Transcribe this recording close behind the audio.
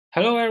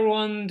Hello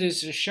everyone,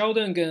 this is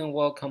Sheldon again.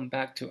 Welcome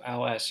back to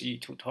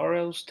iOS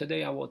tutorials.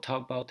 Today I will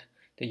talk about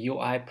the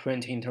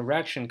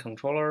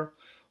UIPrintInteractionController,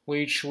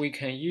 which we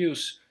can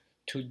use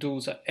to do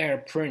the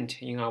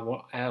AirPrint in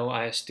our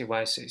iOS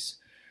devices.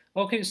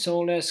 Okay,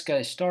 so let's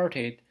get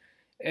started.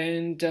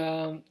 And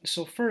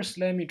so first,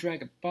 let me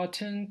drag a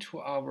button to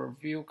our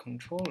view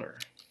controller.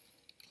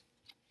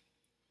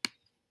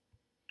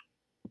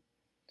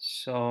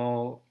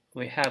 So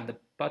we have the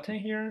button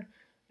here,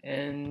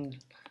 and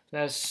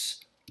let's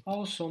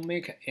also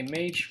make an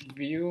image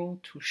view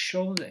to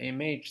show the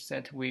image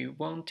that we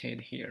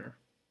wanted here.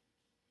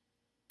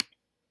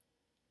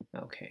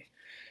 Okay,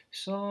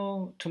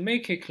 so to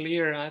make it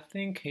clear, I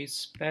think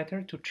it's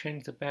better to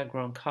change the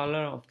background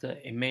color of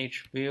the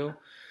image view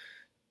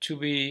to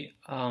be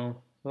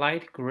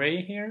light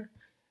gray here,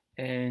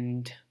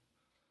 and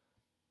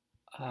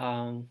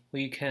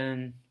we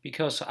can,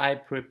 because I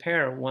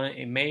prepare one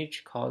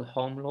image called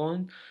home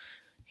loan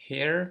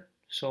here,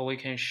 so we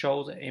can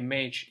show the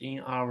image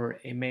in our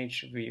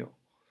image view.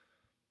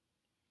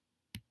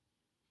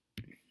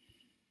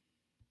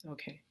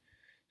 Okay,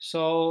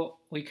 so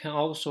we can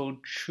also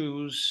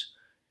choose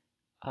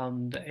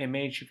the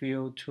image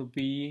view to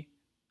be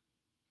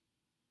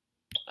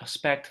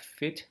aspect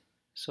fit.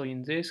 So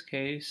in this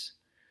case,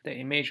 the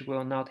image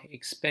will not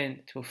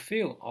expand to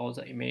fill all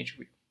the image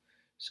view.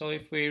 So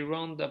if we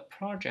run the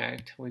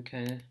project, we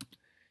can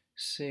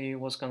see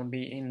what's going to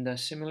be in the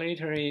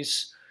simulator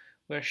is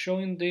we're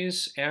showing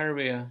this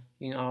area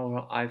in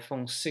our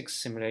iPhone 6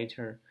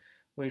 simulator,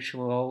 which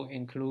will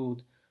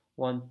include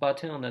one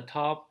button on the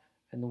top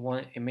and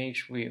one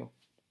image view.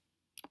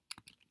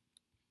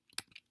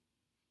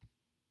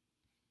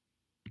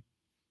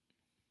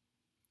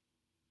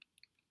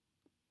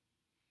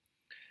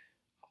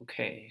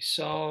 Okay,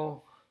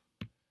 so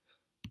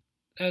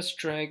let's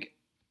drag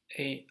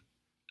a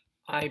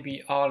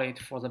IB outlet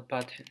for the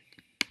button.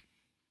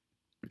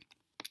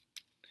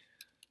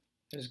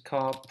 It's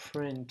called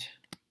print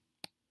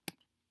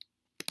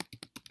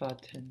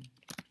button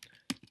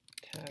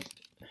tag.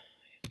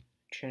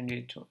 Change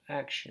it to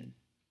action.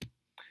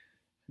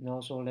 And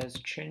also let's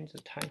change the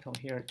title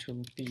here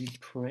to be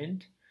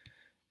print.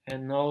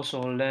 And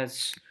also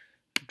let's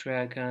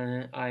drag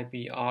an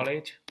IB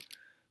outlet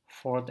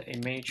for the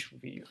image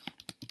view.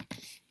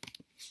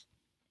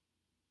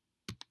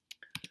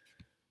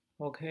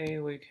 Okay,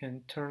 we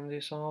can turn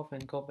this off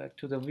and go back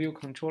to the view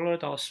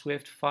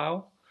controller.swift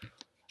file.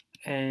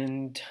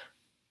 And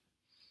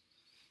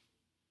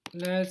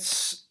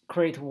let's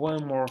create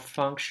one more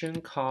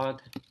function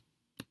called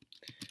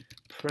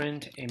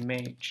print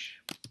image.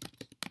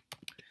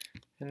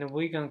 And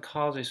we can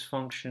call this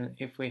function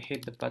if we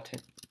hit the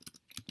button.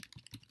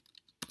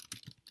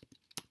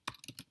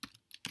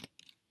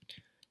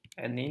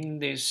 And in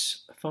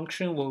this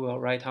function, we will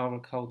write our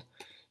code.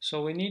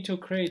 So we need to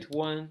create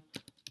one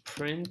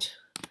print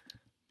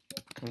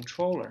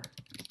controller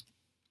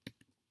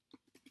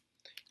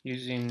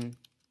using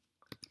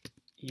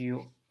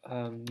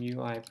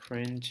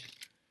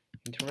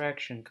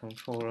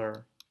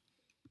UIPrintInteractionController.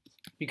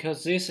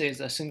 Because this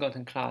is a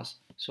singleton class,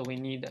 so we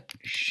need a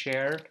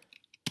shared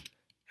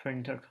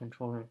printer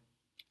controller.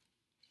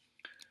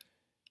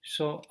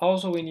 So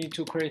also we need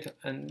to create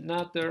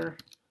another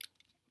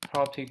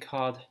property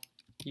called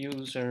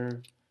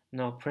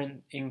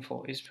print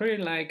info. It's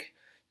pretty like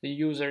the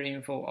user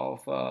info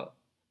of a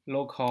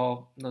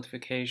local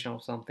notification or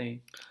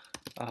something.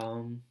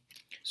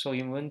 So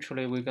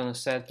eventually we're gonna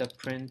set the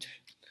print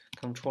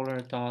controller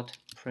dot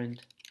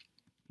print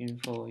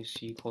info is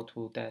equal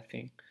to that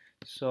thing.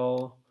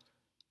 So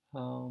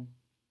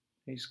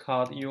it's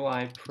called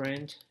UI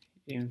print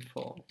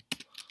info.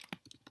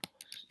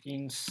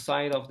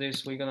 Inside of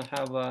this, we're gonna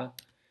have a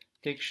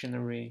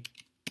dictionary.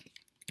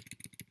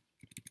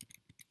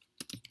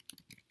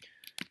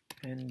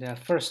 And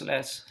first,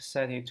 let's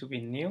set it to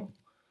be new.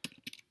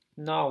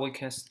 Now we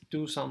can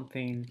do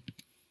something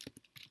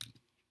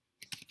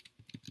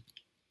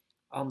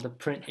on the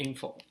print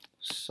info.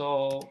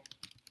 So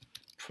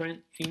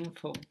print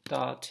info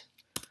dot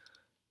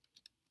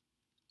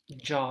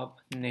job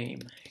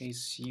name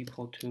is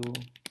equal to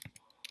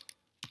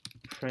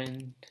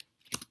print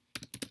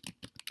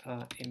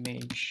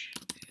image.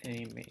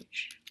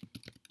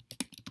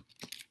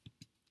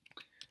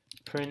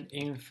 Print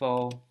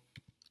info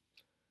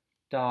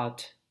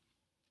dot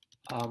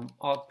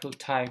output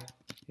type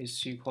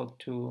is equal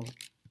to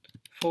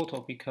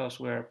photo because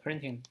we're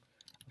printing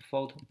a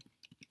photo.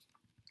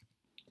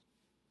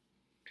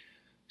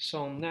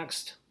 So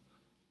next,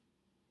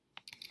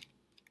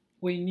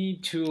 we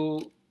need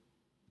to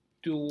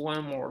do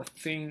one more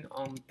thing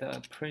on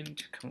the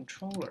print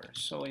controller.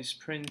 So it's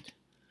print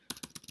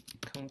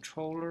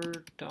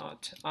controller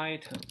dot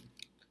item.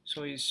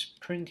 So it's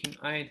printing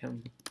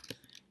item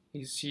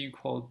is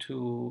equal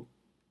to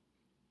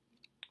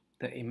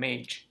the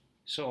image.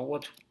 So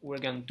what we're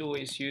going to do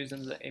is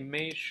using the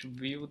image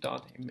view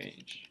dot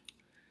image.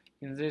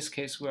 In this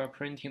case, we are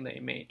printing the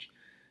image.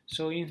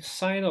 So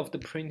inside of the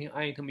printing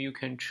item, you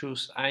can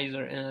choose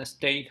either NS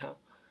data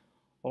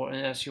or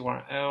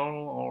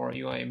NSURL or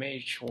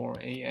UIMage or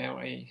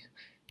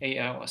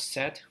AL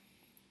asset,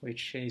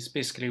 which is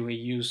basically we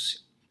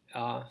use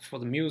for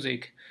the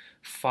music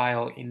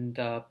file in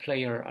the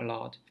player a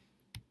lot.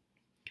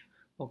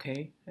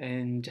 Okay,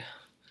 and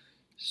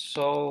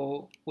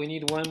so we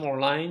need one more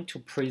line to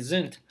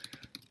present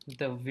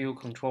the view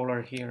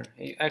controller here.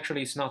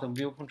 Actually, it's not a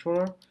view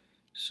controller,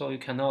 so you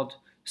cannot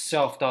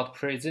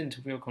self.present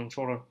view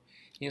controller.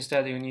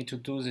 Instead, you need to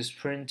do this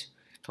print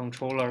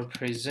controller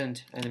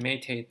present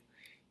animated.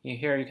 In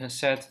here, you can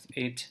set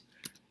it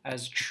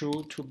as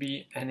true to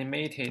be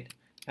animated,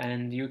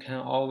 and you can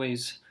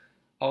always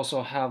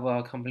also have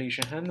a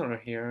completion handler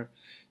here.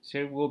 So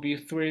there will be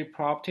 3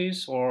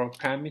 properties or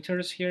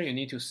parameters here you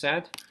need to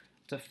set.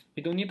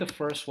 We don't need the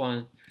first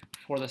one.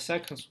 For the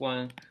second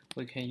one,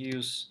 we can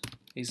use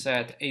is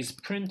that is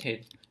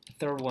printed.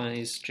 Third one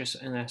is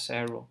just NS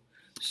arrow.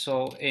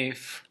 So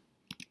if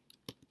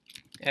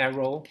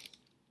arrow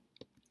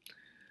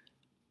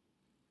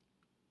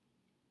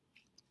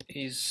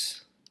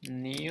is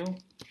new,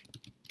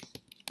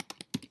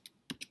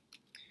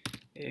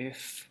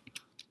 if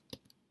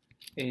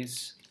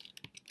is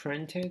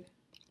printed,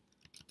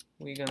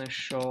 we're gonna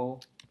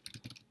show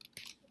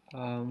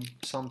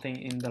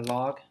something in the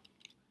log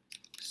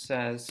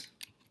says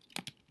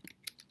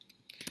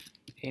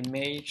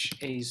image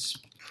is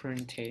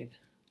printed,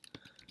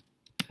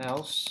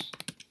 else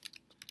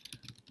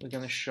we're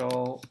gonna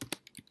show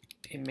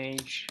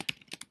image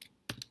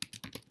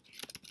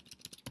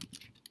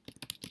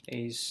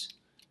is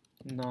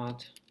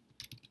not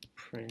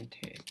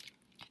printed.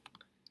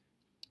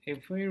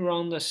 If we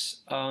run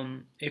this,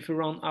 if we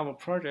run our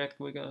project,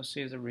 we're gonna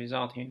see the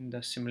result in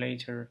the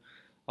simulator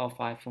of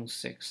iPhone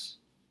 6.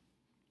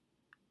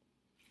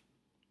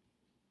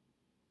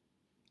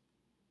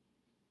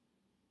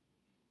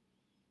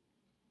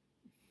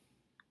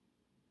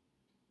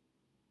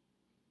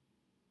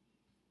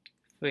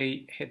 If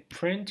we hit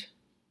print,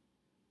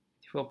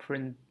 it will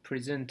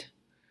present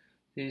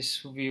this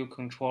view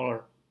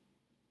controller,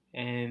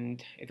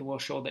 and it will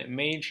show the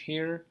image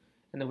here,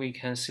 and we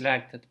can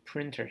select the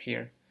printer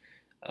here.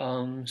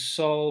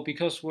 So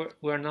because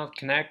we're not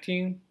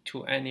connecting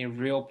to any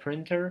real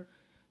printer,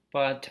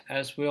 but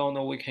as we all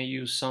know, we can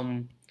use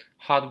some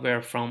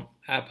hardware from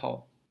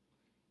Apple.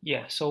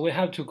 Yeah, so we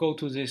have to go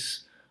to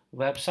this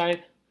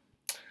website.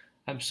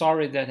 I'm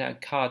sorry that I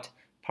cut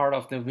part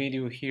of the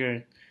video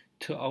here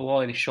to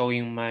avoid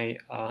showing my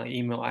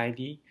email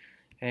ID.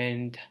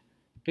 And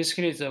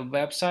basically the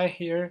website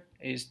here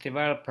is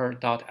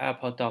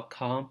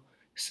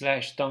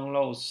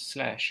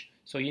developer.apple.com/downloads/.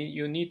 So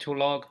you need to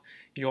log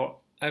your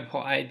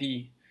Apple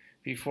ID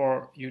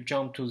before you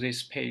jump to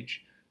this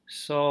page.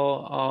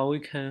 So we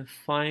can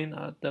find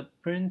the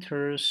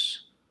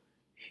printers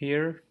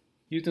here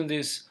using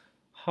this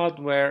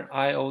hardware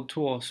I/O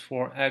tools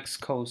for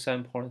Xcode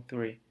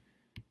 7.3,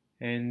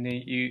 and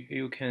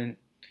you can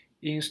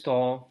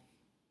install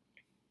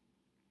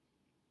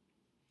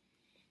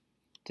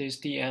this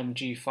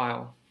DMG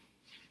file.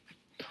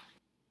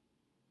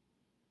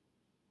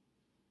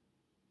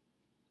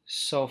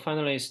 So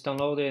finally it's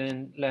downloaded,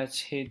 and let's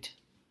hit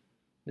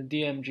the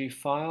DMG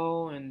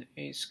file, and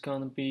it's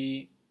gonna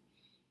be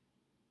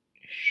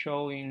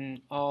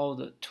showing all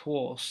the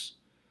tools.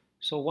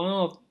 So one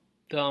of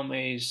them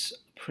is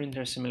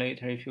printer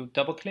simulator. If you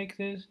double click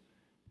this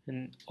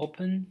and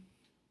open,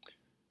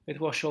 it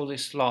will show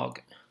this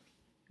log,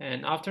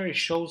 and after it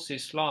shows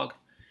this log,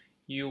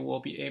 you will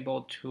be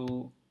able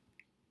to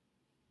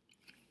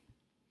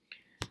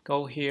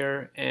go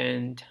here,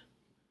 and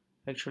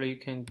actually you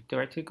can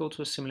directly go to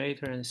the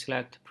simulator and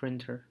select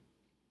printer.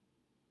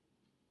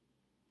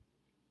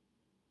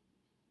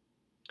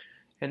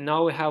 And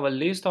now we have a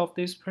list of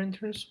these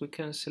printers. We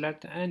can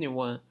select any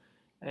one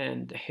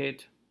and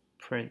hit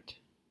print.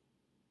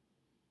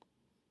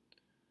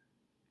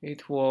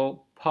 It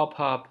will pop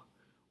up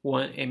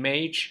one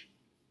image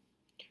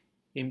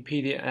in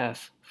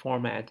PDF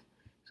format.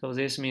 So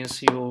this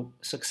means you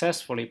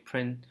successfully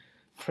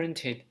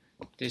printed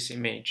this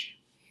image.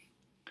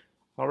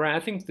 Alright, I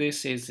think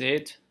this is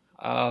it.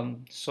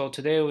 So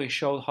today we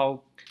showed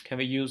how can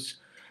we use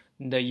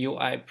the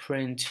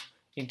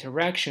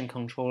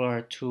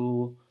UIPrintInteractionController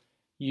to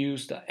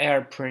use the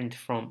AirPrint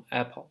from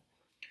Apple.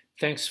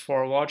 Thanks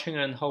for watching,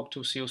 and hope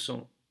to see you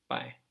soon.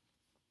 Bye.